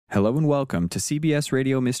Hello and welcome to CBS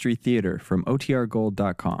Radio Mystery Theater from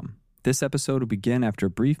OTRGold.com. This episode will begin after a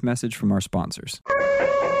brief message from our sponsors.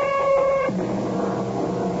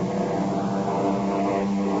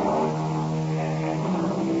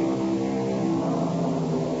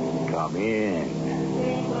 Come in.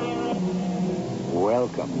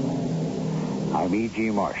 Welcome. I'm E.G.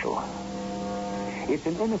 Marshall. It's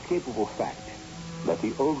an inescapable fact that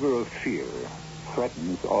the ogre of fear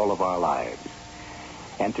threatens all of our lives.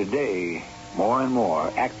 And today, more and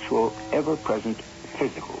more, actual, ever-present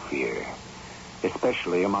physical fear,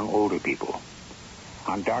 especially among older people.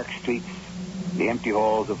 On dark streets, the empty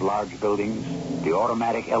halls of large buildings, the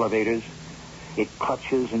automatic elevators, it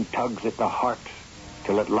clutches and tugs at the heart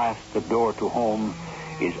till at last the door to home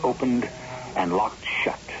is opened and locked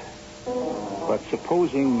shut. But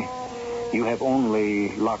supposing you have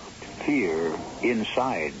only locked fear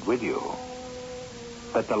inside with you,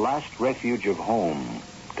 that the last refuge of home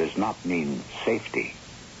does not mean safety.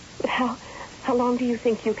 How long do you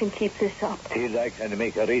think you can keep this up? Till I can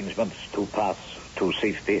make arrangements to pass to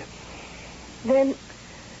safety. Then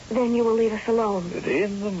you will leave us alone.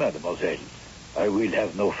 Then, mademoiselle, I will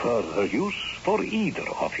have no further use for either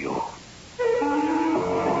of you.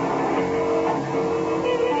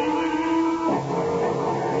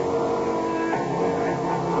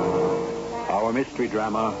 Our mystery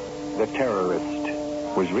drama, The Terrorist,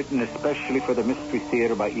 was written especially for the Mystery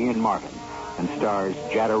Theater by Ian Martin and stars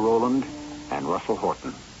Jada Rowland and Russell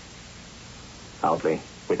Horton. Outley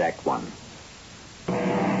with Act One.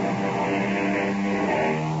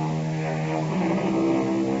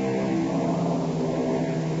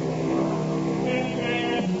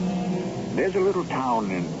 There's a little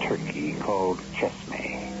town in Turkey called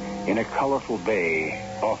Çeşme, in a colorful bay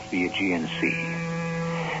off the Aegean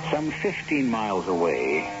Sea. Some 15 miles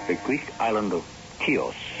away, the Greek island of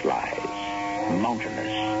Chios lies,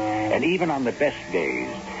 mountainous, and even on the best days,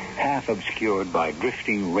 half obscured by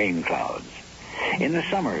drifting rain clouds. In the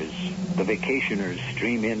summers, the vacationers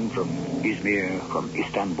stream in from Izmir, from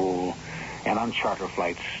Istanbul, and on charter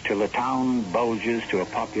flights till the town bulges to a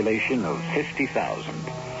population of 50,000.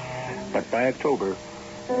 But by October,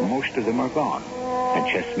 most of them are gone, and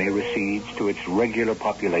Çeşme recedes to its regular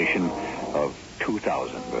population of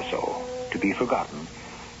 2,000 or so, to be forgotten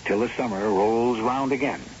till the summer rolls round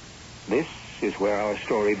again. This is where our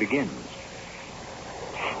story begins.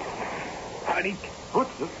 Harik, what?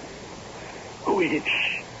 Who is it?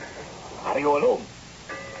 Are you alone?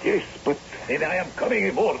 Yes, but Then I am coming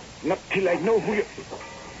aboard. not till I know who you...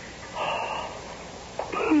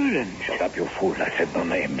 Burn. Shut up, you fool. I said no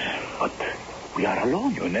names. But we are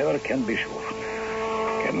alone. You never can be sure.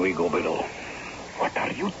 Can we go below? What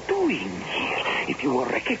are you doing here? If you were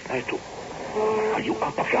recognized, are you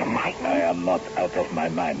out of your mind? I am not out of my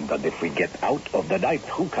mind, but if we get out of the night,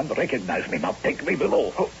 who can recognize me? Now take me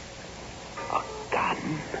below. A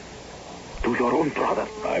gun? To your own brother?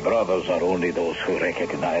 My brothers are only those who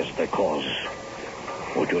recognize the cause.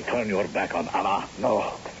 Would you turn your back on Allah?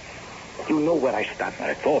 No. You know where I stand.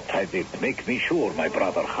 I thought I did. Make me sure, my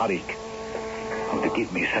brother Harik. And to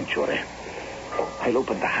give me sanctuary, I'll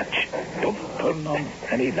open the hatch. Don't turn on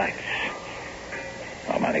any lights.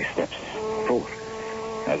 How many steps? 4.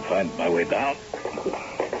 I'll find my way down.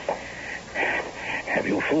 Have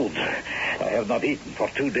you food? I have not eaten for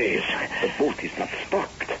 2 days. The boat is not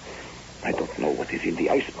stocked. I don't know what is in the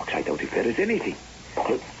icebox. I doubt if there is anything.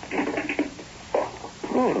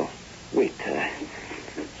 Oh, wait.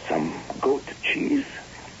 Some goat cheese?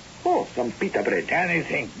 Oh, some pita bread.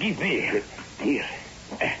 Anything. Give me. Here.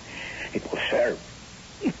 It will serve.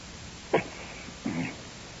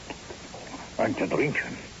 Want to drink?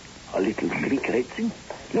 A little Greek raisin?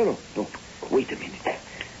 No. Wait a minute.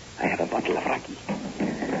 I have a bottle of raki.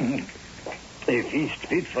 A feast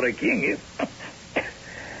fit for a king,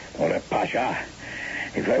 or a pasha.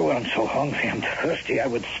 If I weren't so hungry and thirsty, I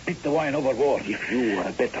would spit the wine overboard. If you were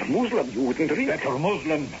a better Muslim, you wouldn't drink. Better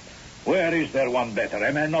Muslim? Where is there one better?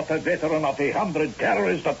 Am I not a veteran of 100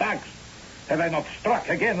 terrorist attacks? Have I not struck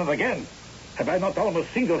again and again? Have I not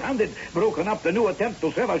almost single-handed broken up the new attempt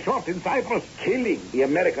to sell a short in Cyprus? Killing the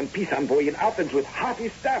American peace envoy in Athens with half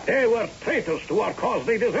his staff. They were traitors to our cause.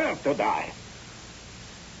 They deserved to die.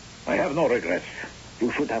 I have no regrets.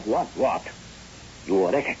 You should have one. What? You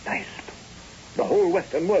were recognized. The whole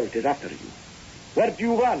Western world is after you. Where do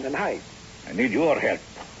you run and hide? I need your help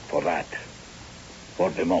for that. For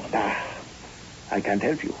the moment. I can't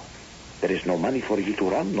help you. There is no money for you to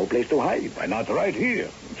run, no place to hide. Why not right here?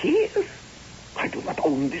 Here? I do not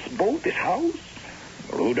own this boat, this house.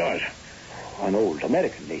 Who does? An old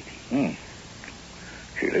American lady.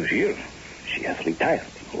 She lives here. She has retired.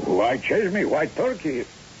 Why chase me? Why Turkey?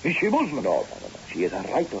 Is she Muslim? No. She is a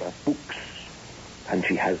writer of books. And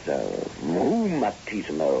she has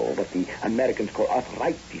rheumatism, what the Americans call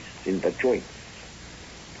arthritis in the joints.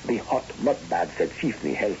 The hot mud baths at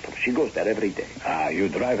Sifney help her. She goes there every day. You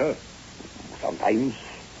drive her? Sometimes.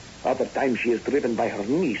 Other times she is driven by her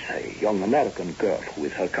niece, a young American girl who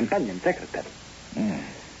is her companion secretary.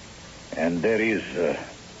 And there is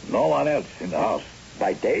no one else in the house?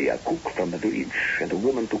 By day, a cook from the village and a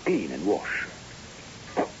woman to clean and wash.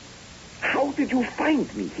 How did you find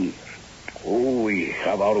me here? Oh, we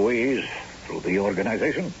have our ways through the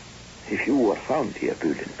organization. If you were found here,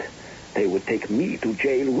 Bulent, they would take me to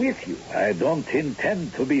jail with you. I don't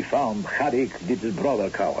intend to be found, Harik, little brother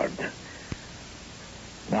coward.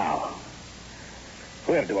 Now,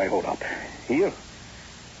 where do I hold up? Here?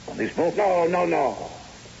 On this boat? No.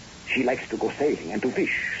 She likes to go sailing and to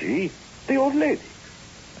fish. See? The old lady.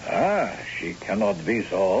 She cannot be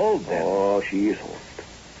so old then. Oh, she is old.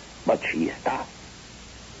 But she is tough.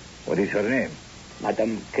 What is her name?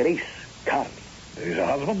 Madame Grace Carney. There is a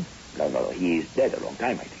husband? No, he is dead a long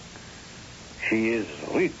time, I think. She is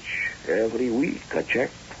rich. Every week a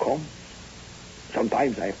check comes.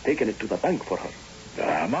 Sometimes I have taken it to the bank for her.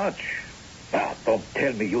 How much? Don't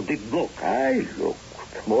tell me you didn't look. I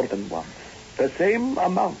looked more than once. The same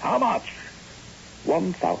amount. How much?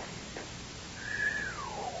 1,000.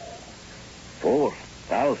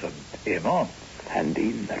 4,000 a month. And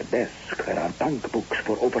in her desk there are bank books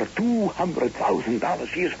for over $200,000.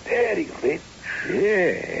 She is very rich.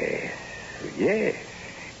 Yes.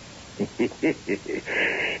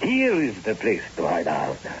 Here is the place to hide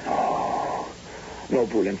out. No,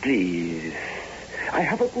 Bulent, please. I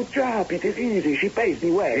have a good job. It is easy. She pays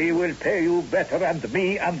me well. He will pay you better, and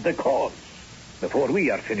me and the cause. Before we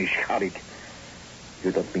are finished, Harik.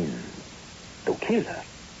 You don't mean to kill her?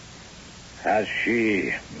 Has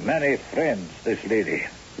she many friends, this lady?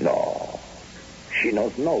 No. She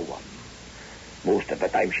knows no one. Most of the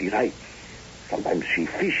time she writes. Sometimes she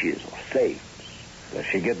fishes or saves. Does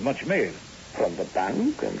she get much mail? From the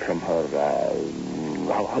bank and from her,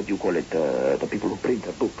 how do you call it, the people who print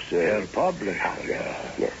her books? Her publisher.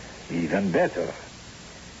 Yes. Even better.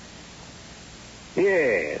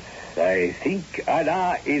 Yes, I think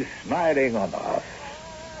Allah is smiling on us.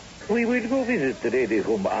 We will go visit the lady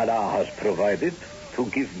whom Allah has provided to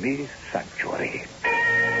give me sanctuary.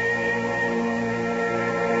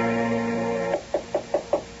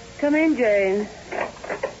 Come in, Jane.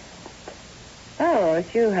 Oh,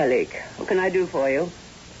 it's you, Harik. What can I do for you?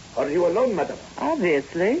 Are you alone, madam?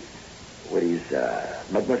 Obviously. Where is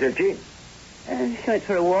Mademoiselle Jane? She went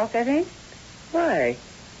for a walk, I think. Why?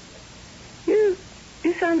 You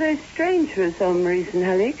sound very strange for some reason,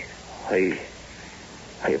 Harik. I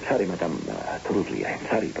am sorry, madam. Truly, I am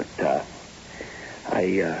sorry, but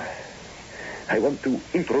I want to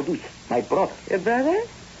introduce my brother. Your brother?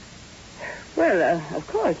 Well, of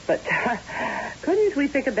course, but couldn't we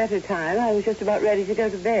pick a better time? I was just about ready to go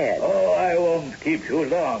to bed. Oh, I won't keep you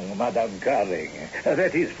long, Madame Carling.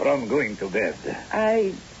 That is from going to bed.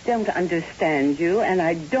 I don't understand you, and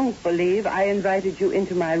I don't believe I invited you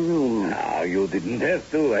into my room. Now, you didn't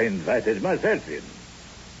have to. I invited myself in.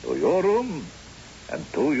 To your room and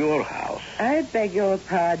to your house. I beg your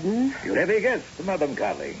pardon. You have a guest, Madame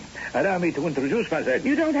Carling. Allow me to introduce myself.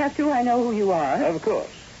 You don't have to. I know who you are. Of course.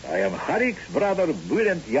 I am Harik's brother,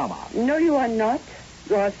 Bulent Yaman. No, you are not.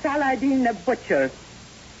 You are Saladin the Butcher.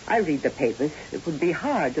 I read the papers. It would be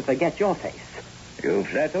hard to forget your face. You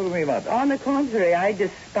flatter me, madam. On the contrary, I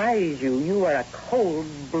despise you. You are a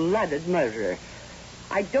cold-blooded murderer.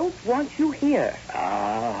 I don't want you here.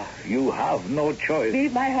 You have no choice.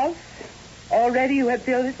 Leave my house. Already you have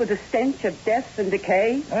filled it with the stench of death and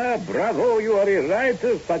decay. Bravo, you are a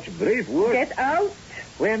writer. Such brave words. Get out.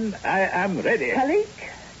 When I am ready. Harik,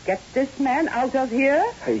 get this man out of here.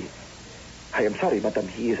 I am sorry, madam.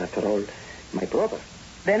 He is, after all, my brother.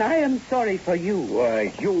 Then I am sorry for you.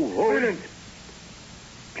 Why, you wouldn't.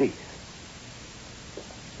 Please.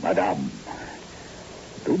 Madame,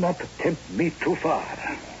 do not tempt me too far.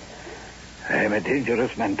 I am a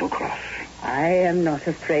dangerous man to cross. I am not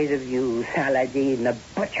afraid of you, Saladin the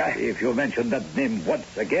Butcher. If you mention that name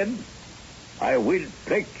once again, I will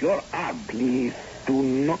break your arm. Please do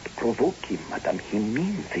not provoke him, madam. He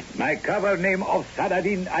means it. My cover name of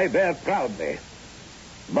Saladin I bear proudly.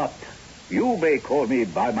 But you may call me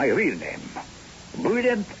by my real name,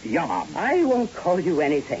 Bulent Yaman. I won't call you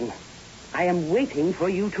anything. I am waiting for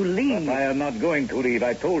you to leave. But I am not going to leave.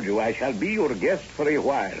 I told you I shall be your guest for a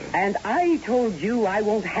while. And I told you I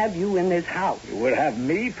won't have you in this house. You will have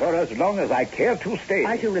me for as long as I care to stay.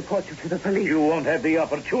 I shall report you to the police. You won't have the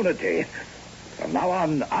opportunity. From now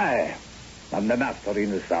on, I I'm the master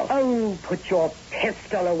in the South. Oh, put your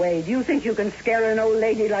pistol away. Do you think you can scare an old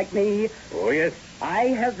lady like me? Oh, yes. I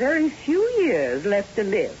have very few years left to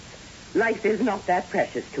live. Life is not that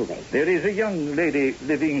precious to me. There is a young lady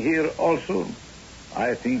living here also.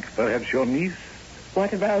 I think perhaps your niece.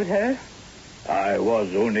 What about her? I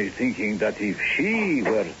was only thinking that if she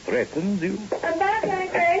were threatened, you... I'm back,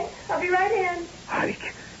 Aunt Grace. I'll be right in.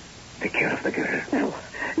 Harik, take care of the girl.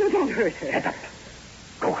 No, don't hurt her. Get up.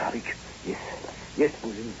 Go, Harik. Yes,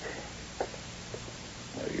 Bouzine.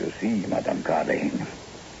 You see, Madame Carling,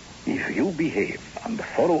 if you behave and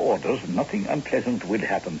follow orders, nothing unpleasant will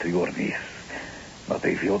happen to your niece. But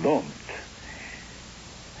if you don't...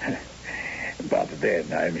 But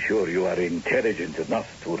then I'm sure you are intelligent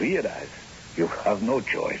enough to realize you have no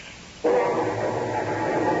choice.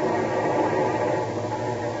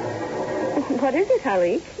 What is it,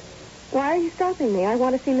 Harik? Why are you stopping me? I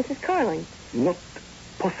want to see Mrs. Carling. Not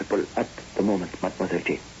possible at the moment, Mademoiselle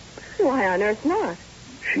Jane. Why on earth not?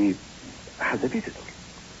 She has a visitor.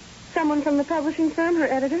 Someone from the publishing firm, her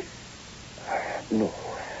editor? No,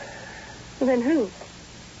 Then who?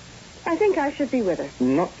 I think I should be with her.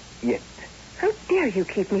 not yet. How dare you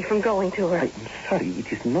keep me from going to her? I am sorry,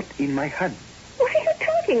 it is not in my hand. What are you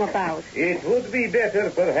talking about? It would be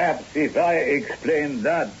better, perhaps, if I explained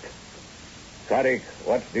that. Karik,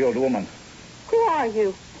 what's the old woman? Who are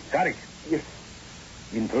you? Karik, Yes.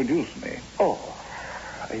 introduce me. Oh,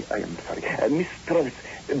 I am sorry. Miss Travis,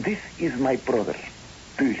 this is my brother,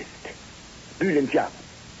 Bülent. Bülent Jan.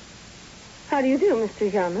 How do you do,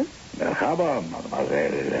 Mr. Yaman? Merhaba,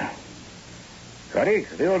 mademoiselle. Karik,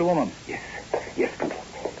 the old woman. Yes, Bülent.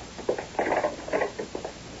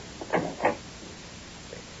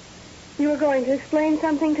 You were going to explain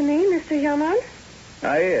something to me, Mr. Yaman?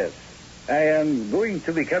 Yes. I am going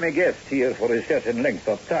to become a guest here for a certain length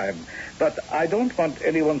of time, but I don't want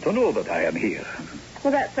anyone to know that I am here.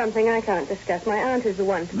 Well, that's something I can't discuss. My aunt is the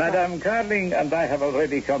one to Madame Carling and I have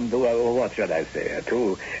already come to, what shall I say,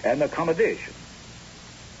 to an accommodation.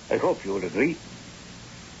 I hope you will agree.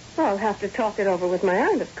 Well, I'll have to talk it over with my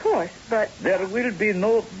aunt, of course, but... There will be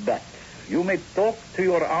no buts. You may talk to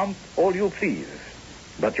your aunt all you please,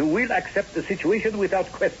 but you will accept the situation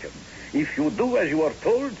without question. If you do as you are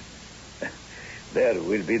told, there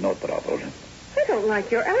will be no trouble. I don't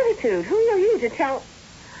like your attitude. Who are you to tell...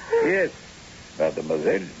 Yes,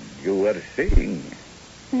 mademoiselle, you were saying...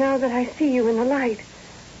 Now that I see you in the light,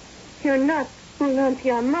 you're not Bülent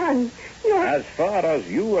Yaman. You're... As far as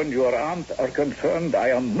you and your aunt are concerned, I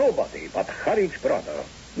am nobody but Harik's brother.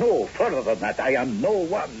 No, further than that, I am no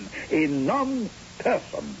one, a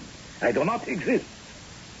non-person. I do not exist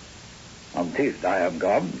until I am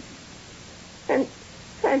gone. And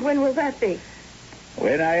when will that be?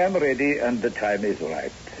 When I am ready and the time is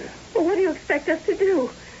right. Well, what do you expect us to do?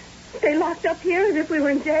 Stay locked up here as if we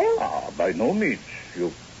were in jail? By no means.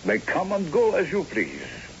 You may come and go as you please.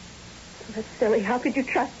 That's silly. How could you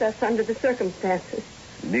trust us under the circumstances?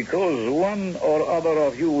 Because one or other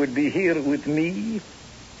of you would be here with me,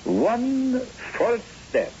 one false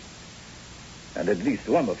step, and at least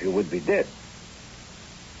one of you would be dead.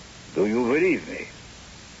 Do you believe me?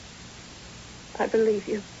 I believe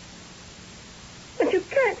you. But you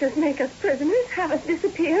can't just make us prisoners, have us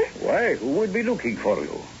disappear. Why? Who would be looking for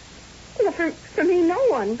you? Well, for me, no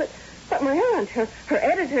one. But my aunt, her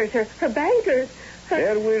editors, her bankers.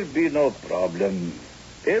 There will be no problem.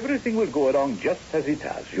 Everything will go along just as it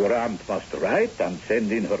has. Your aunt must write and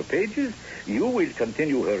send in her pages. You will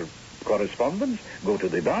continue her correspondence, go to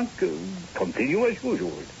the bank, continue as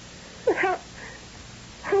usual. But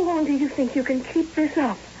how long do you think you can keep this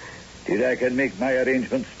up? Till I can make my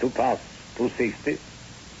arrangements to pass to safety.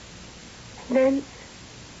 Then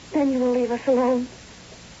you will leave us alone.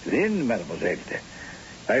 Then, mademoiselle,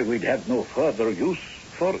 I will have no further use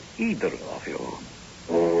for either of you.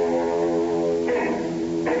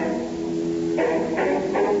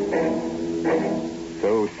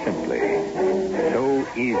 So simply, so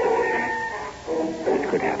easily, it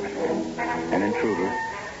could happen. An intruder,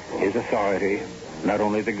 his authority, not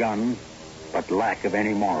only the gun, but lack of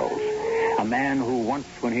any morals. A man who once,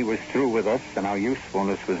 when he was through with us and our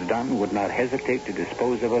usefulness was done, would not hesitate to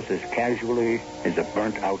dispose of us as casually as a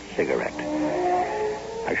burnt-out cigarette.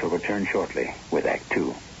 I shall return shortly with Act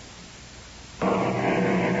Two.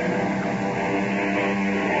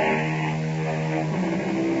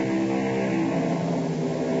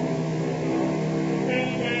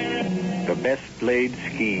 The best-laid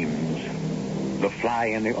schemes, the fly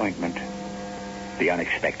in the ointment, the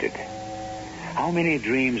unexpected. How many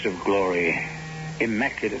dreams of glory,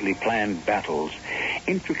 immaculately planned battles,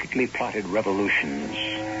 intricately plotted revolutions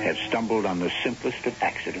have stumbled on the simplest of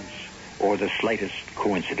accidents, or the slightest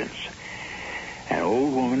coincidence. An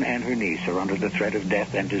old woman and her niece are under the threat of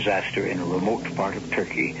death and disaster in a remote part of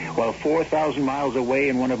Turkey, while 4,000 miles away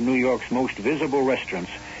in one of New York's most visible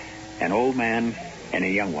restaurants, an old man and a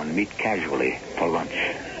young one meet casually for lunch.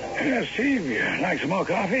 Steve, you like some more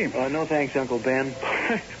coffee? No thanks, Uncle Ben.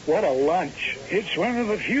 What a lunch. It's one of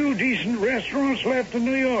the few decent restaurants left in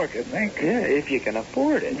New York, I think. Yeah, if you can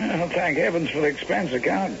afford it. Well, thank heavens for the expense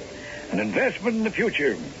account. An investment in the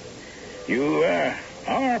future. You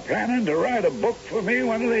are planning to write a book for me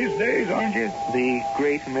one of these days, aren't you? The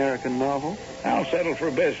great American novel? I'll settle for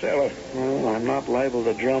a bestseller. Well, I'm not liable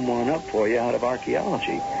to drum one up for you out of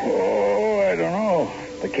archaeology. Oh, I don't know.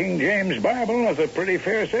 The King James Bible has a pretty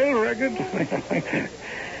fair sale record.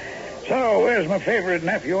 So, where's my favorite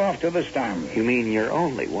nephew off to this time? You mean your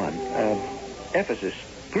only one? Ephesus.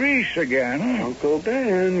 Greece again, huh? Uncle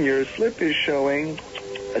Ben, your slip is showing.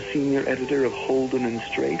 A senior editor of Holden and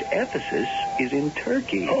Strait. Ephesus is in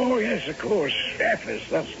Turkey. Oh, yes, of course. Ephesus,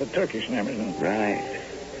 that's the Turkish name, isn't it? Right.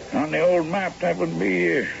 On the old map, that would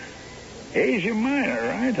be Asia Minor,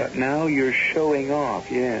 right? But now you're showing off,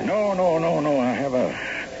 yeah. No.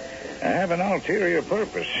 I have an ulterior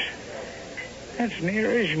purpose. That's near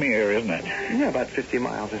Izmir, isn't it? Yeah, about 50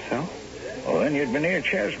 miles or so. Well, then you'd be near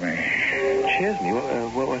Chesme.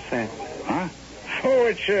 Chesme? What's that? Huh? Oh,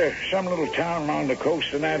 it's some little town on the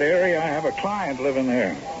coast in that area. I have a client living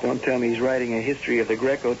there. Don't tell me he's writing a history of the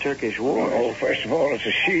Greco-Turkish War. Oh, first of all, it's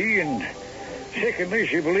a she, and secondly,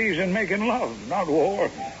 she believes in making love, not war.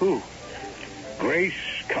 Who? Grace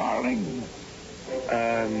Carling.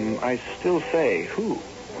 I still say, who?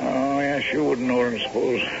 Oh, yes, you wouldn't know her, I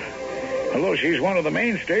suppose. Although she's one of the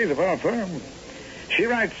mainstays of our firm. She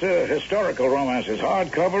writes historical romances,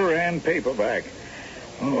 hardcover and paperback.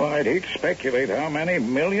 Oh, I'd hate to speculate how many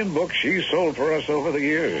million books she's sold for us over the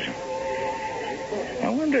years. I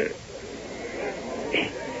wonder...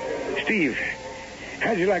 Steve,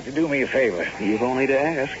 how'd you like to do me a favor? You've only to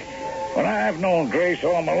ask. Well, I've known Grace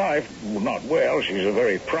all my life. Not well. She's a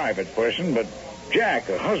very private person, but Jack,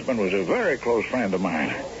 her husband, was a very close friend of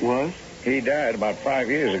mine. Was? He died about 5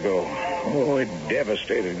 years ago. Oh, it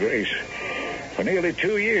devastated Grace. For nearly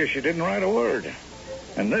 2 years, she didn't write a word.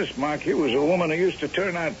 And this, mark you, was a woman who used to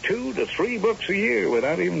turn out 2 to 3 books a year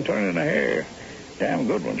without even turning a hair. Damn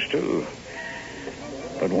good ones, too.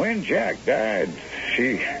 But when Jack died,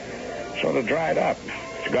 she sort of dried up.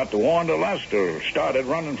 She got to wanderlust or started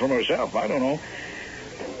running from herself. I don't know.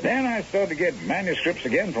 Then I started to get manuscripts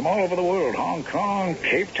again from all over the world. Hong Kong,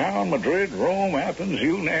 Cape Town, Madrid, Rome, Athens,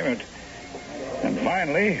 you name it. And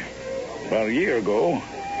finally, about a year ago,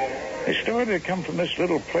 they started to come from this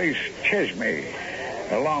little place, Chesme,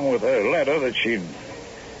 along with a letter that she'd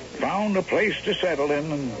found a place to settle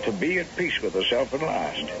in and to be at peace with herself at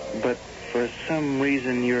last. But for some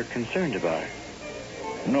reason you're concerned about her.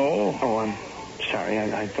 No. Oh, I'm sorry.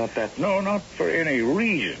 I thought that... No, not for any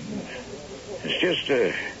reason. It's just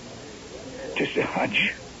a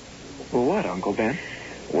hunch. Well, what, Uncle Ben?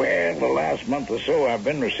 Well, the last month or so, I've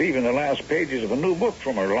been receiving the last pages of a new book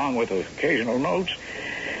from her, along with occasional notes.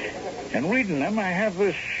 And reading them, I have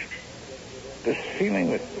this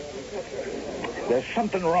feeling that there's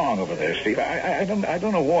something wrong over there, Steve. I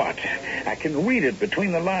don't know what. I can read it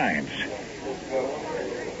between the lines.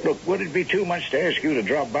 Look, would it be too much to ask you to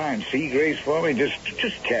drop by and see Grace for me? Just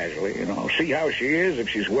casually, see how she is, if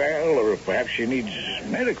she's well, or if perhaps she needs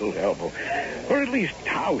medical help, or at least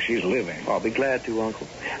how she's living. I'll be glad to, Uncle.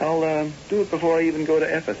 I'll do it before I even go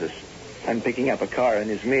to Ephesus. I'm picking up a car in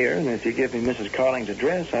Izmir, and if you give me Mrs. Carling's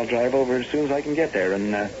address, I'll drive over as soon as I can get there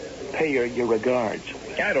and pay her your regards.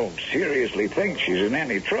 I don't seriously think she's in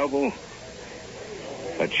any trouble,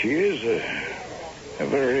 but she is a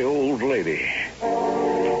very old lady.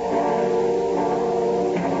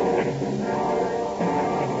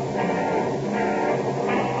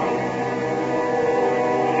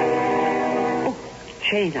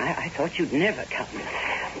 Jane, I thought you'd never come.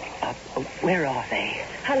 Where are they?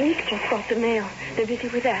 Halif just got the mail. They're busy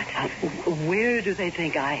with that. Where do they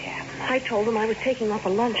think I am? I told them I was taking off a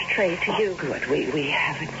lunch tray to you. Good. We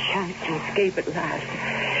have a chance to escape at last.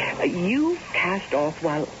 You cast off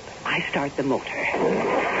while I start the motor.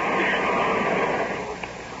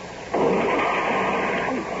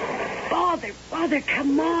 Father,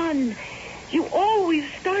 come on. You always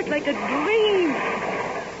start like a dream.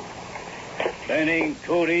 Planning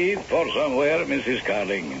to leave for somewhere, Mrs.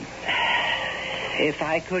 Carling? If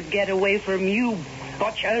I could get away from you,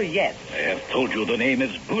 butcher, yes. I have told you the name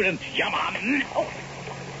is Bülent Yaman.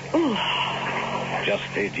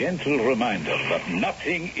 Just a gentle reminder that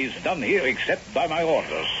nothing is done here except by my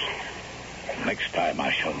orders. Next time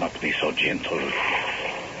I shall not be so gentle.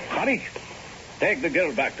 Harry, take the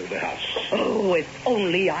girl back to the house. Oh, if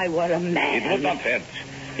only I were a man. It would not hurt.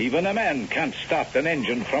 Even a man can't start an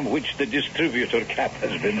engine from which the distributor cap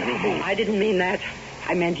has been removed. I didn't mean that.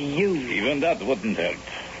 I meant you. Even that wouldn't help.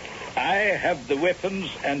 I have the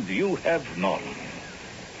weapons and you have none.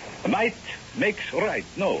 Might makes right,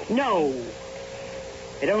 no. No.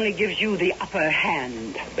 It only gives you the upper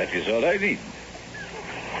hand. That is all I need.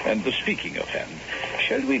 And speaking of hand,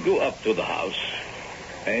 shall we go up to the house?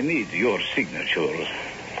 I need your signature.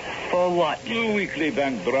 For what? The weekly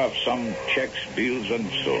bank draft, some checks, bills, and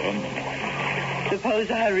so on.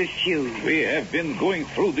 Suppose I refuse. We have been going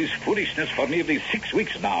through this foolishness for nearly 6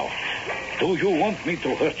 weeks now. Do you want me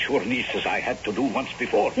to hurt your niece as I had to do once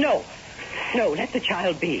before? No. No, let the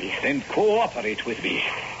child be. Then cooperate with me.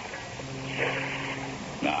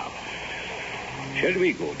 Now, shall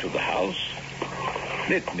we go to the house?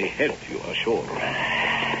 Let me help you ashore.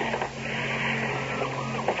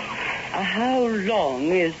 How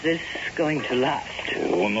long is this going to last?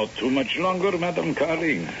 Oh, not too much longer, Madam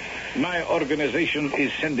Carling. My organization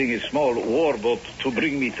is sending a small warboat to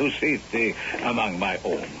bring me to safety among my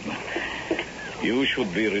own. You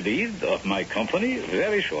should be relieved of my company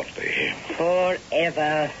very shortly.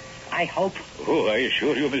 Forever, I hope. Oh, I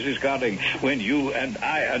assure you, Mrs. Carling, when you and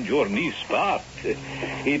I and your niece part,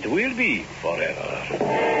 it will be forever.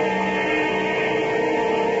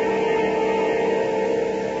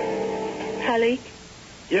 Halik,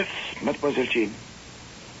 Yes, Mademoiselle Jane.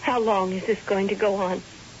 how long is this going to go on?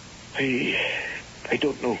 I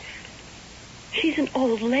don't know. She's an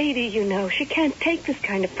old lady, you know. She can't take this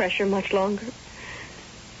kind of pressure much longer.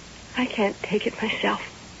 I can't take it myself.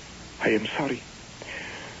 I am sorry.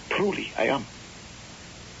 Truly, I am.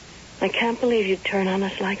 I can't believe you'd turn on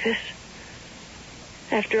us like this.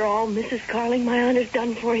 After all Mrs. Carling, my aunt, has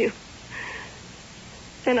done for you.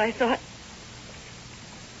 And I thought,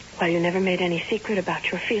 well, you never made any secret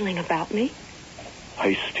about your feeling about me.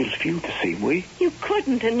 I still feel the same way. You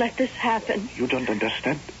couldn't and let this happen. You don't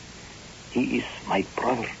understand. He is my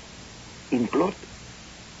brother. In blood.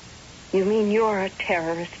 You mean you're a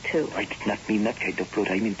terrorist, too? I did not mean that kind of blood.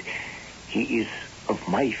 I meant he is of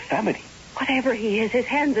my family. Whatever he is, his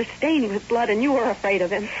hands are stained with blood, and you are afraid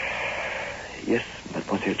of him. Yes,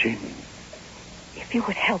 Mademoiselle Jane. If you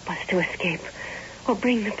would help us to escape, or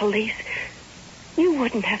bring the police, you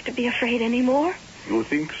wouldn't have to be afraid anymore. You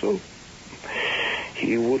think so?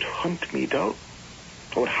 He would hunt me down.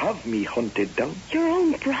 Or have me hunted down. Your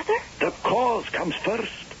own brother? The cause comes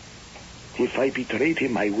first. If I betrayed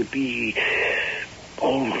him, I would be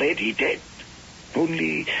already dead.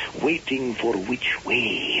 Only waiting for which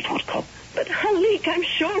way it would come. But, Halik, I'm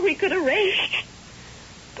sure we could arrange.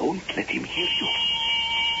 Don't let him hear you.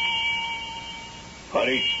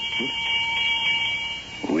 Hurry.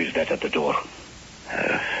 Who is that at the door?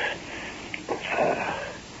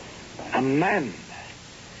 A man.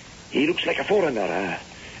 He looks like a foreigner.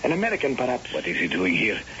 An American, perhaps. What is he doing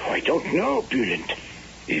here? I don't know, Bulent.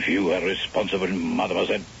 If you are responsible,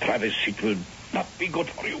 Mademoiselle Travis, it will not be good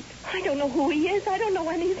for you. I don't know who he is. I don't know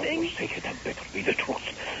anything. Say it had better be the truth.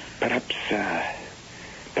 Perhaps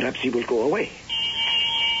he will go away.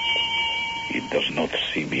 He does not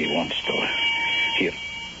seem he wants to. Here,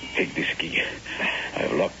 take this key.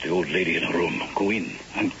 I've locked the old lady in a room. Go in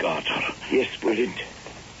and guard her. Yes, Bulent.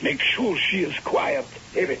 Make sure she is quiet.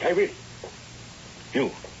 David, I will.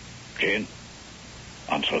 You, Jane,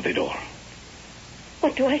 answer the door.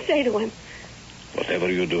 What do I say to him? Whatever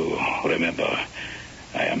you do, remember,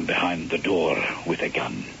 I am behind the door with a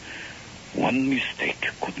gun. One mistake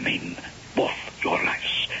could mean both your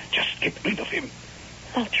lives. Just get rid of him.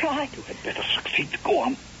 I'll try. You had better succeed. Go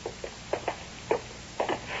on.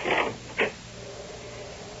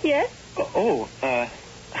 Yes?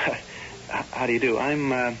 How do you do?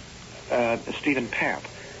 I'm, Stephen Papp.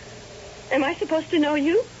 Am I supposed to know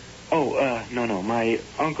you? No. My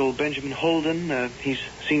uncle, Benjamin Holden, he's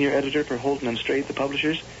senior editor for Holden and Strait, the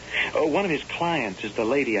publishers. One of his clients is the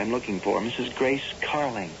lady I'm looking for, Mrs. Grace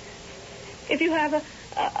Carling. If you have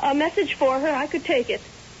a message for her, I could take it.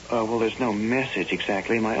 Well, there's no message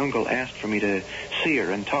exactly. My uncle asked for me to see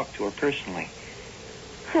her and talk to her personally.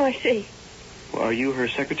 Oh, I see. Well, are you her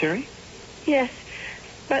secretary? Yes,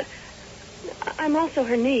 but I'm also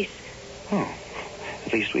her niece. Oh,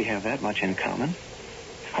 at least we have that much in common.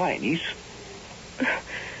 Hi, niece.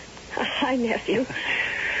 Hi, nephew.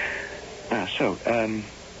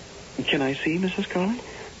 Can I see Mrs. Carling?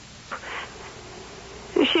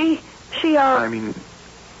 I mean,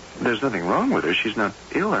 there's nothing wrong with her. She's not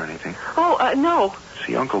ill or anything. No.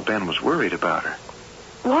 See, Uncle Ben was worried about her.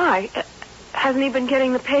 Why? Hasn't he been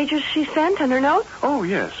getting the pages she sent and her notes? Oh,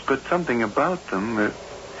 yes, but something about them.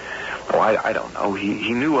 Oh, I don't know.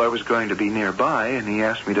 He knew I was going to be nearby, and he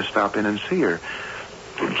asked me to stop in and see her.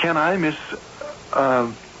 Can I, Miss...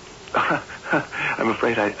 I'm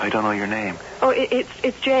afraid I don't know your name. Oh,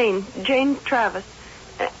 it's Jane. Jane Travis.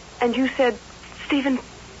 And you said Stephen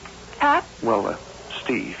Papp? Well,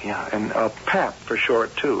 Steve, yeah. And Pap for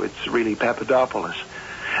short, too. It's really Papadopoulos.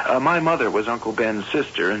 My mother was Uncle Ben's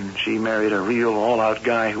sister, and she married a real all-out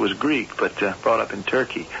guy who was Greek, but brought up in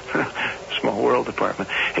Turkey. Small world department.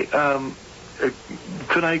 Hey,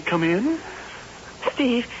 could I come in?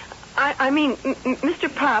 Steve, I mean, Mr.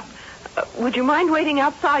 Papp, would you mind waiting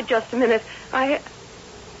outside just a minute? I'll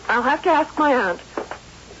have to ask my aunt.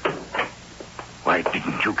 Why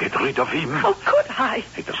didn't you get rid of him? How could I?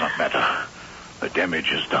 It does not matter. The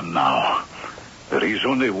damage is done now. There is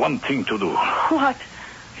only one thing to do. What?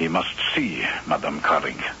 He must see Madame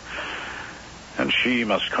Carling. And she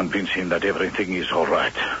must convince him that everything is all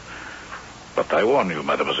right. But I warn you,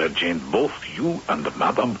 Mademoiselle Jane, both you and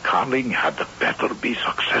Madame Carling had better be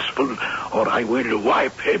successful, or I will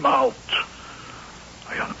wipe him out.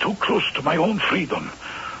 I am too close to my own freedom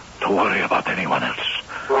to worry about anyone else.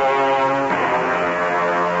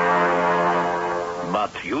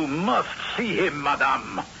 But you must see him,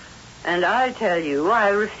 Madame. And I tell you, I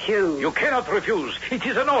refuse. You cannot refuse. It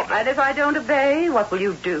is an order. And if I don't obey, what will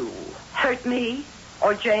you do? Hurt me?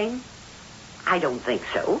 Or Jane? I don't think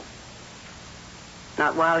so.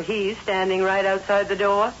 Not while he's standing right outside the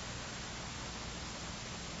door.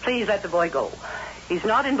 Please let the boy go. He's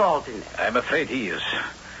not involved in this. I'm afraid he is.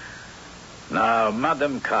 Now,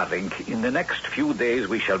 Madame Carling, in the next few days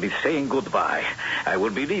we shall be saying goodbye. I will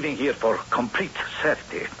be leaving here for complete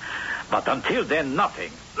safety. But until then,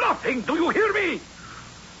 nothing, do you hear me?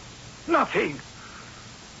 Nothing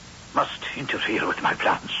must interfere with my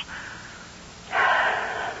plans.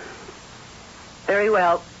 Very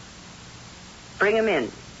well. Bring him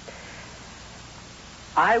in.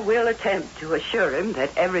 I will attempt to assure him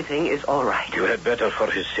that everything is all right. You had better for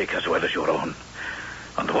his sake as well as your own.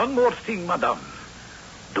 And one more thing, Madame.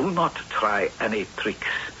 Do not try any tricks.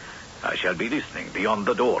 I shall be listening beyond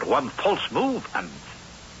the door. One false move and...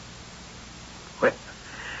 Well,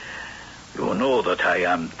 you know that I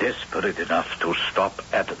am desperate enough to stop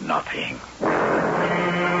at nothing.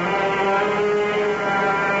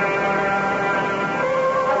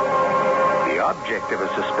 The object of a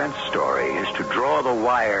suspense story is to draw the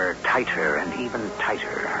wire tighter and even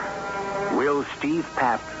tighter. Will Steve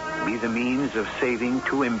Papp be the means of saving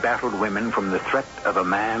two embattled women from the threat of a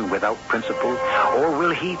man without principle? Or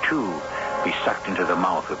will he, too, be sucked into the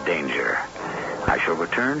mouth of danger? I shall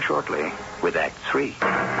return shortly with Act 3.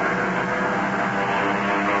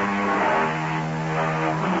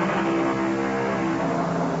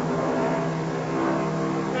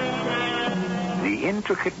 The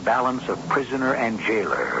intricate balance of prisoner and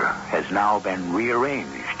jailer has now been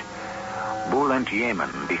rearranged. Bulent Yemen,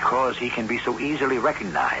 because he can be so easily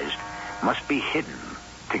recognized, must be hidden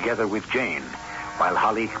together with Jane, while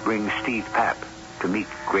Halik brings Steve Papp to meet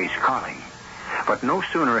Grace Carling. But no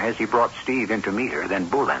sooner has he brought Steve in to meet her than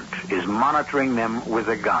Bulent is monitoring them with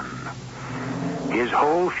a gun. His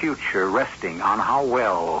whole future resting on how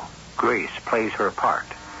well Grace plays her part,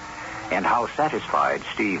 and how satisfied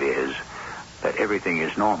Steve is that everything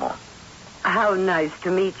is normal. How nice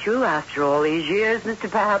to meet you after all these years, Mr.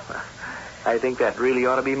 Papp. I think that really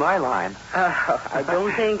ought to be my line. I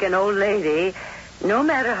don't think an old lady, no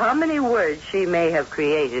matter how many words she may have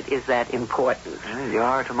created, is that important. You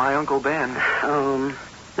are to my Uncle Ben.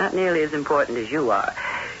 Not nearly as important as you are.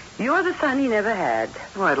 You're the son he never had.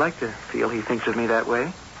 Well, I'd like to feel he thinks of me that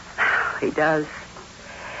way. He does.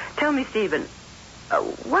 Tell me, Stephen,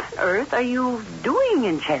 what on earth are you doing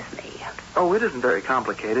in Chesney? Oh, it isn't very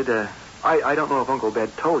complicated. I don't know if Uncle Ben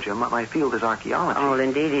told you. My field is archaeology. Oh,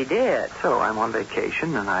 indeed he did. So I'm on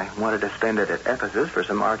vacation, and I wanted to spend it at Ephesus for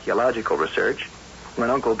some archaeological research.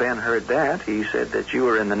 When Uncle Ben heard that, he said that you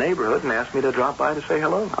were in the neighborhood and asked me to drop by to say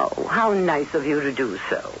hello. Oh, how nice of you to do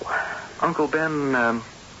so. Uncle Ben,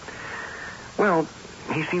 well,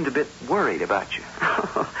 he seemed a bit worried about you.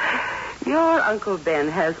 Your Uncle Ben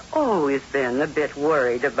has always been a bit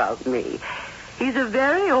worried about me. He's a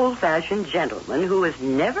very old-fashioned gentleman who is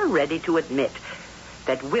never ready to admit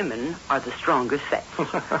that women are the strongest sex.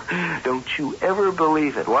 Don't you ever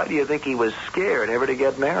believe it. Why do you think he was scared ever to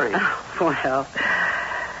get married?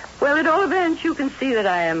 Well, at all events, you can see that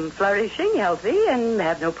I am flourishing, healthy, and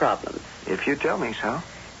have no problems. If you tell me so.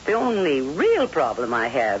 The only real problem I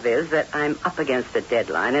have is that I'm up against a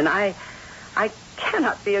deadline, and I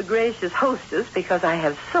cannot be a gracious hostess because I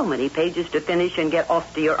have so many pages to finish and get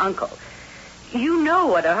off to your uncle. You know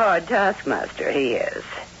what a hard taskmaster he is.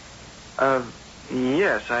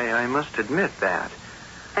 Yes, I must admit that.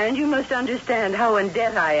 And you must understand how in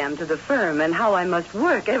debt I am to the firm and how I must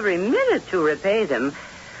work every minute to repay them.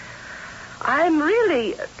 I'm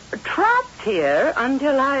really trapped here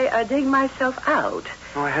until I dig myself out.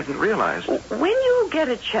 Oh, I hadn't realized. When you get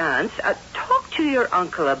a chance, talk to your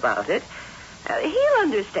uncle about it. He'll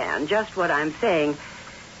understand just what I'm saying.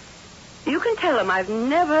 You can tell him I've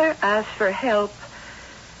never asked for help,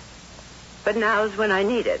 but now's when I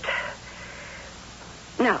need it.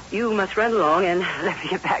 Now, you must run along and let me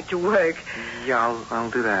get back to work. Yeah,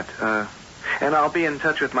 I'll do that. And I'll be in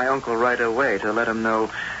touch with my uncle right away to let him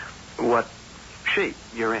know what shape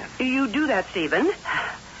you're in. You do that, Stephen.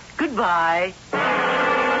 Goodbye.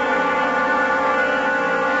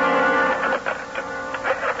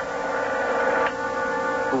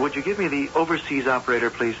 Would you give me the overseas operator,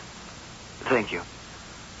 please? Thank you.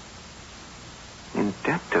 In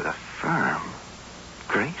debt to the firm.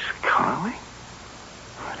 Grace Carling?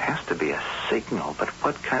 It has to be a signal, but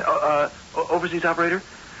what kind... overseas operator?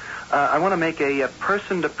 I want to make a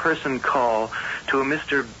person-to-person call to a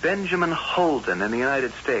Mr. Benjamin Holden in the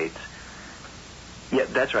United States. Yeah,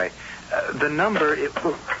 that's right. The number...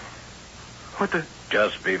 What the...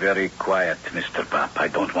 Just be very quiet, Mr. Pap. I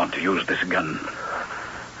don't want to use this gun.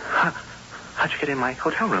 How'd you get in my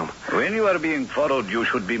hotel room? When you are being followed, you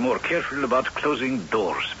should be more careful about closing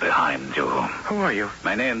doors behind you. Who are you?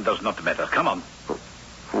 My name does not matter. Come on.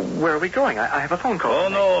 Where are we going? I have a phone call. Oh,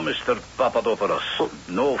 no, Mr. Papadopoulos.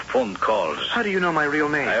 No phone calls. How do you know my real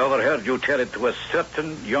name? I overheard you tell it to a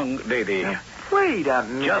certain young lady. Wait a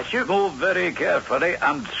minute. Just move very carefully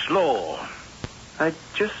and slow. I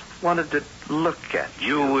just wanted to look at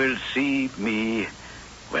you. You will see me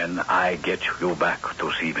when I get you back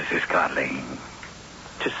to see Mrs. Carling.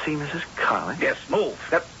 To see Mrs. Carling? Yes, move.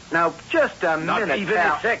 Now, just a minute. Not even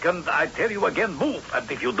pal. a second. I tell you again, move. And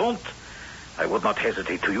if you don't, I would not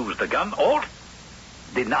hesitate to use the gun or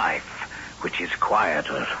the knife, which is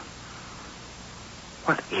quieter.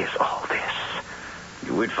 What is all this?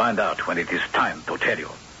 You will find out when it is time to tell you.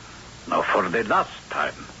 Now, for the last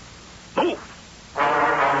time, move.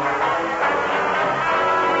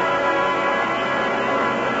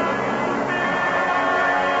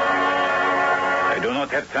 I do not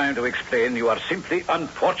have time to explain. You are simply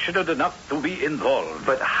unfortunate enough to be involved.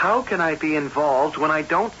 But how can I be involved when I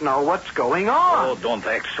don't know what's going on? Oh, don't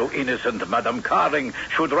act so innocent. Madame Carling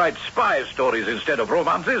should write spy stories instead of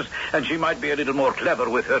romances, and she might be a little more clever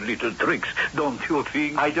with her little tricks, don't you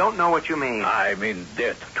think? I don't know what you mean. I'm in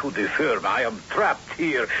debt to the firm. I am trapped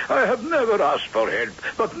here. I have never asked for help,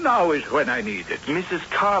 but now is when I need it. Mrs.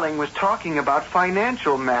 Carling was talking about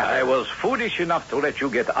financial matters. I was foolish enough to let you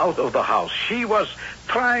get out of the house. She was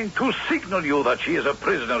trying to signal you that she is a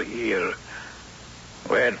prisoner here.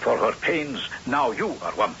 Well, for her pains, now you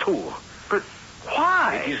are one too. But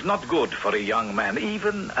why? It is not good for a young man,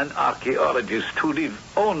 even an archaeologist, to live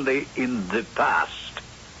only in the past.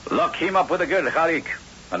 Lock him up with a girl, Khalik,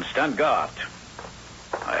 and stand guard.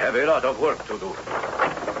 I have a lot of work to do.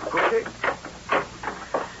 Okay.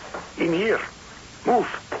 In here. Move.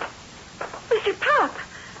 Mr. Pop!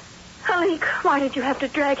 Halik, why did you have to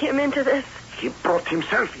drag him into this? He brought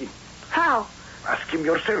himself in. How? Ask him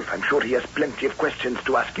yourself. I'm sure he has plenty of questions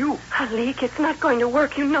to ask you. Halik, it's not going to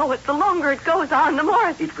work. You know it. The longer it goes on, the more...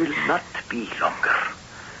 It will not be longer.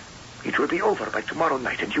 It will be over by tomorrow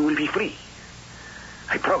night, and you will be free.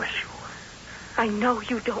 I promise you. I know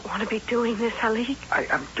you don't want to be doing this, Halik. I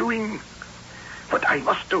am doing what I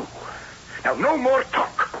must do. Now, no more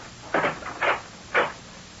talk.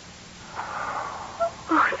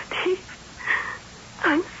 Oh, Steve.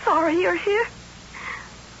 I'm sorry you're here.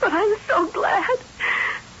 But I'm so glad.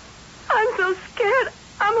 I'm so scared.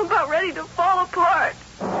 I'm about ready to fall apart.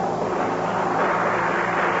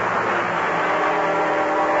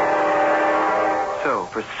 So,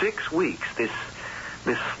 for 6 weeks, this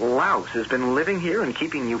louse has been living here and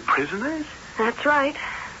keeping you prisoners? That's right.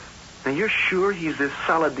 Now, you're sure he's this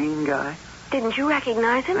Saladin guy? Didn't you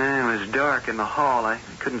recognize him? It was dark in the hall. I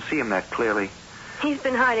couldn't see him that clearly. He's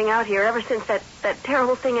been hiding out here ever since that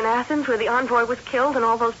terrible thing in Athens where the envoy was killed and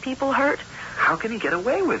all those people hurt. How can he get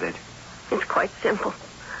away with it? It's quite simple.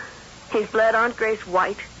 He's bled Aunt Grace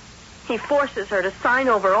white. He forces her to sign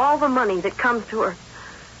over all the money that comes to her.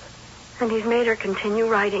 And he's made her continue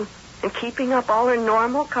writing and keeping up all her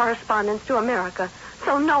normal correspondence to America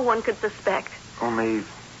so no one could suspect. Only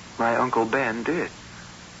my Uncle Ben did.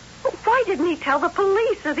 Why didn't he tell the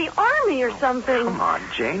police or the army or something? Come on,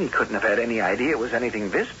 Jane. He couldn't have had any idea it was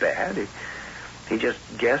anything this bad. He just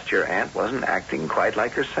guessed your aunt wasn't acting quite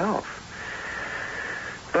like herself.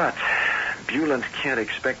 But Bulant can't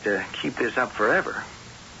expect to keep this up forever.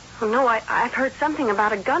 No, I've heard something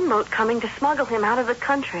about a gunboat coming to smuggle him out of the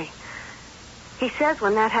country. He says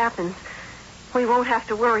when that happens, we won't have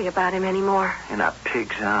to worry about him anymore. In a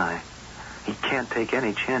pig's eye. He can't take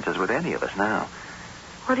any chances with any of us now.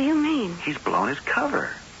 What do you mean? He's blown his cover.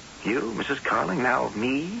 You, Mrs. Carling, now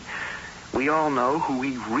me. We all know who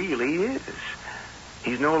he really is.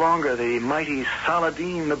 He's no longer the mighty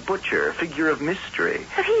Saladin the Butcher, figure of mystery.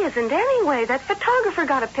 But he isn't anyway. That photographer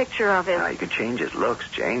got a picture of him. Now, you could change his looks,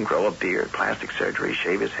 Jane, grow a beard, plastic surgery,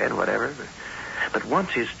 shave his head, whatever. But once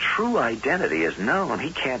his true identity is known, he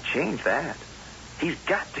can't change that. He's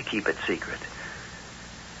got to keep it secret.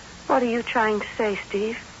 What are you trying to say,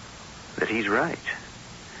 Steve? That he's right.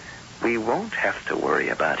 We won't have to worry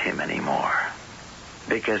about him anymore.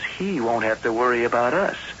 Because he won't have to worry about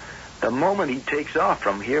us. The moment he takes off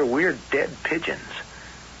from here, we're dead pigeons.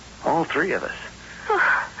 All three of us.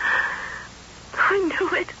 Oh, I knew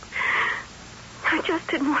it. I just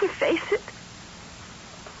didn't want to face it.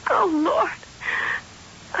 Oh, Lord.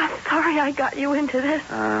 I'm sorry I got you into this.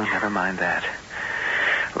 Oh, never mind that.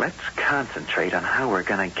 Let's concentrate on how we're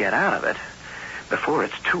going to get out of it before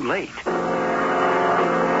it's too late.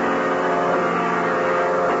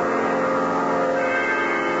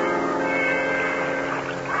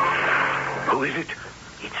 Who is it?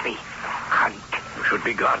 It's me, Hunt. You should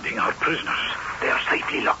be guarding our prisoners. They are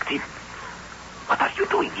safely locked in. What are you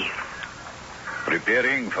doing here?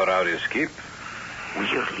 Preparing for our escape? We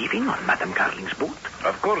are leaving on Madame Carling's boat?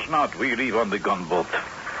 Of course not. We leave on the gunboat.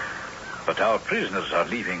 But our prisoners are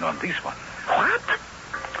leaving on this one. What?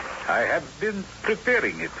 I have been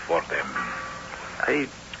preparing it for them. I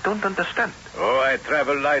don't understand. Oh, I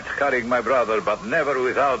travel light carrying my brother, but never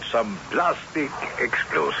without some plastic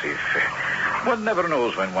explosive. One never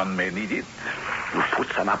knows when one may need it. You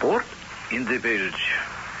put some aboard? In the bilge,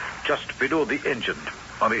 just below the engine,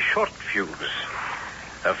 on a short fuse.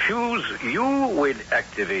 A fuse you will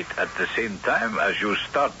activate at the same time as you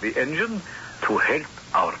start the engine to help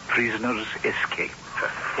our prisoners escape.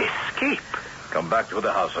 Escape? Come back to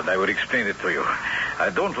the house and I will explain it to you.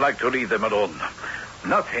 I don't like to leave them alone.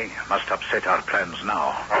 Nothing must upset our plans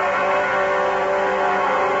now.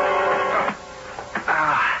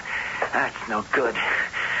 That's no good.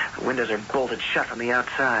 The windows are bolted shut from the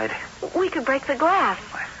outside. We could break the glass.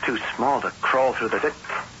 It's too small to crawl through the...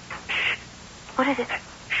 Shh. What is it?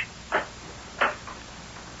 Shh.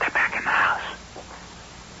 They're back in the house.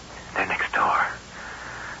 They're next door.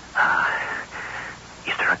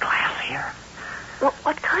 Is there a glass here?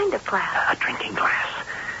 What kind of glass? A drinking glass.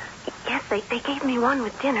 Yes, they gave me one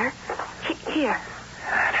with dinner. Here.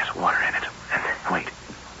 It has water in it. And wait.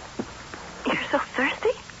 You're so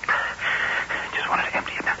thirsty? Just wanted to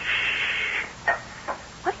empty it now. Shh.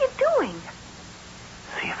 What are you doing?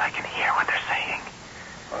 See if I can hear what they're saying.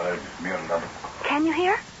 Can you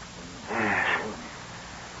hear? Yes.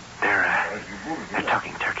 They're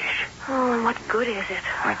talking Turkish. Oh, and what good is it?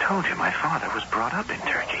 I told you my father was brought up in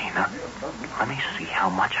Turkey. Now, let me see how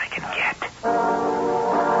much I can get.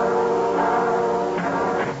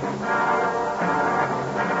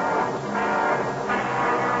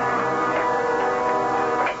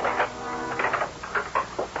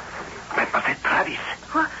 Mademoiselle Travis.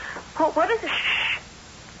 What is it? Shh.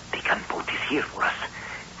 The gunboat is here for us,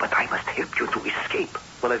 but I must help you to escape.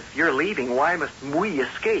 Well, if you're leaving, why must we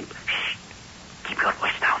escape? Shh. Keep your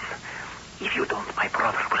voice down. If you don't, my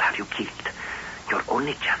brother will have you killed. Your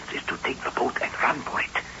only chance is to take the boat and run for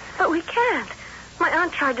it. But we can't. My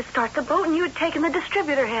aunt tried to start the boat and you had taken the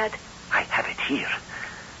distributor head. I have it here.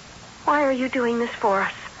 Why are you doing this for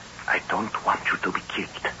us? I don't want you to be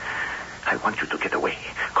killed. I want you to get away.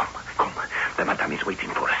 Come. The madame is waiting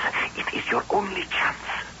for us. It is your only chance.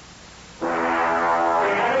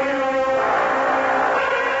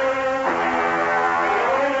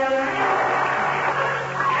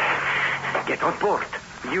 Get on board.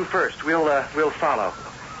 You first. We'll follow.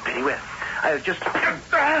 Very well. I'll just...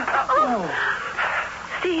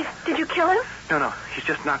 Steve, did you kill him? No. He's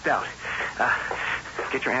just knocked out.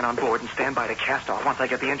 Get your hand on board and stand by to cast off once I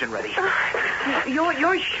get the engine ready.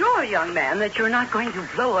 You're sure, young man, that you're not going to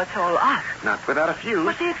blow us all up? Not without a fuse.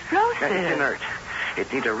 But the explosive... It's inert.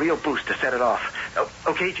 It needs a real boost to set it off. Oh,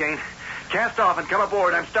 okay, Jane. Cast off and come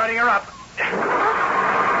aboard. I'm starting her up.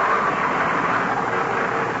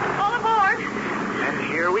 All aboard. And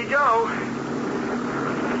here we go.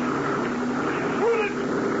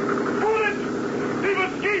 Bullet! They've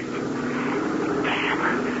escaped!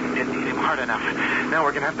 Damn. Didn't hit him hard enough. Now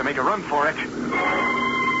we're going to have to make a run for it.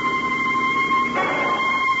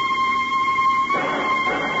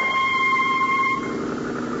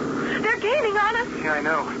 They're gaining on us. Yeah, I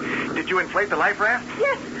know. Did you inflate the life raft?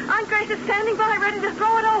 Yes, Aunt Grace is standing by, ready to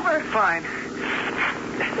throw it over. Fine.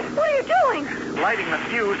 What are you doing? Lighting the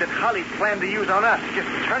fuse that Holly planned to use on us. Just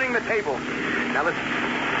turning the tables. Now listen.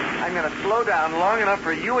 I'm going to slow down long enough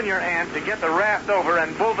for you and your aunt to get the raft over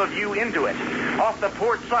and both of you into it. Off the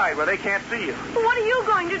port side where they can't see you. What are you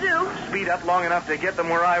going to do? Speed up long enough to get them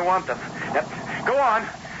where I want them. Go on.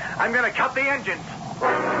 I'm going to cut the engines.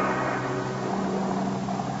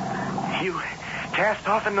 You cast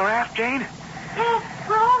off in the raft, Jane? Yes,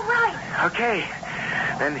 we're all right. Okay.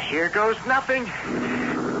 Then here goes nothing.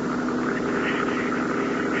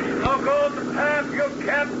 I'll go the path. You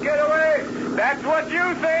can't get away. That's what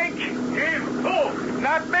you think. Who?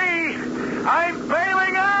 Not me. I'm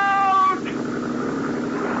bailing out.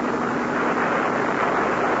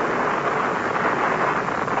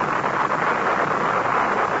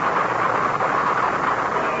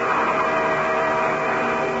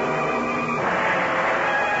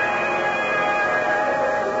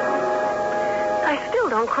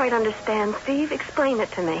 Don't quite understand, Steve. Explain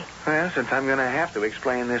it to me. Well, since I'm going to have to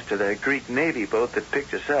explain this to the Greek Navy boat that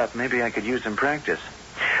picked us up, maybe I could use some practice.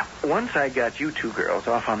 Once I got you two girls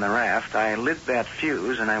off on the raft, I lit that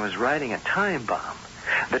fuse and I was riding a time bomb.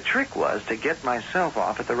 The trick was to get myself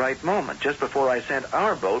off at the right moment, just before I sent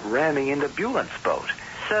our boat ramming into Bulent's boat.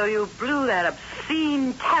 So you blew that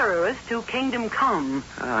obscene terrorist to Kingdom Come.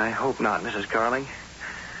 I hope not, Mrs. Carling.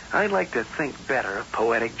 I'd like to think better of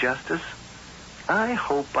poetic justice. I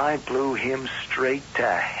hope I blew him straight to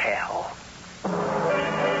hell.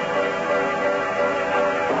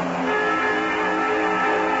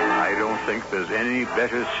 I don't think there's any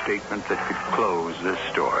better statement that could close this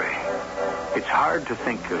story. It's hard to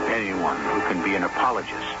think of anyone who can be an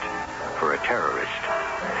apologist for a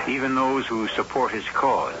terrorist, even those who support his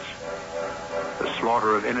cause. The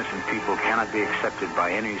slaughter of innocent people cannot be accepted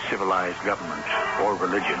by any civilized government or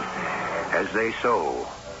religion. As they sow,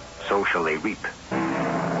 so shall they reap.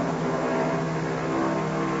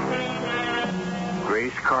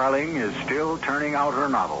 Grace Carling is still turning out her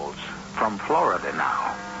novels from Florida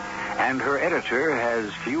now. And her editor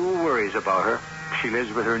has few worries about her. She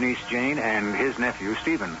lives with her niece Jane and his nephew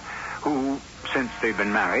Stephen, who, since they've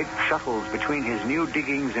been married, shuttles between his new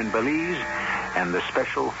diggings in Belize and the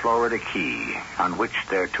special Florida Key on which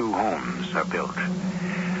their two homes are built.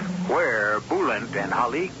 Where Bulent and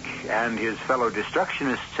Halik and his fellow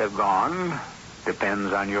destructionists have gone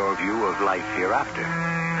depends on your view of life hereafter.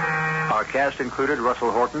 Our cast included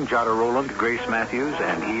Russell Horton, Jada Rowland, Grace Matthews,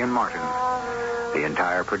 and Ian Martin. The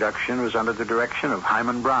entire production was under the direction of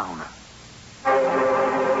Hyman Brown.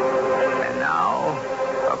 And now,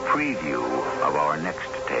 a preview of our next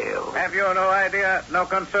tale. Have you no idea, no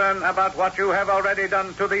concern about what you have already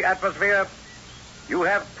done to the atmosphere? You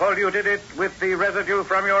have polluted it with the residue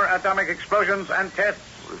from your atomic explosions and tests.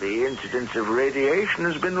 The incidence of radiation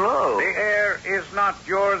has been low. The air is not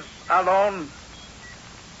yours alone.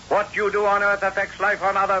 What you do on Earth affects life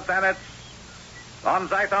on other planets. On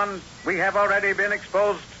Zyton, we have already been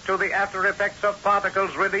exposed to the after effects of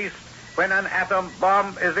particles released when an atom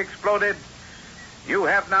bomb is exploded. You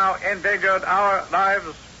have now endangered our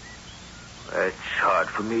lives. It's hard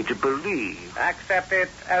for me to believe. Accept it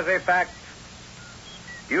as a fact.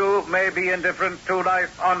 You may be indifferent to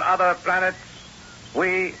life on other planets.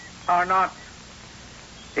 We are not.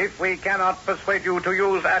 If we cannot persuade you to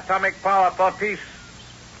use atomic power for peace,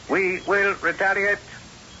 we will retaliate.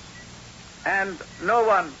 And no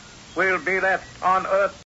one will be left on Earth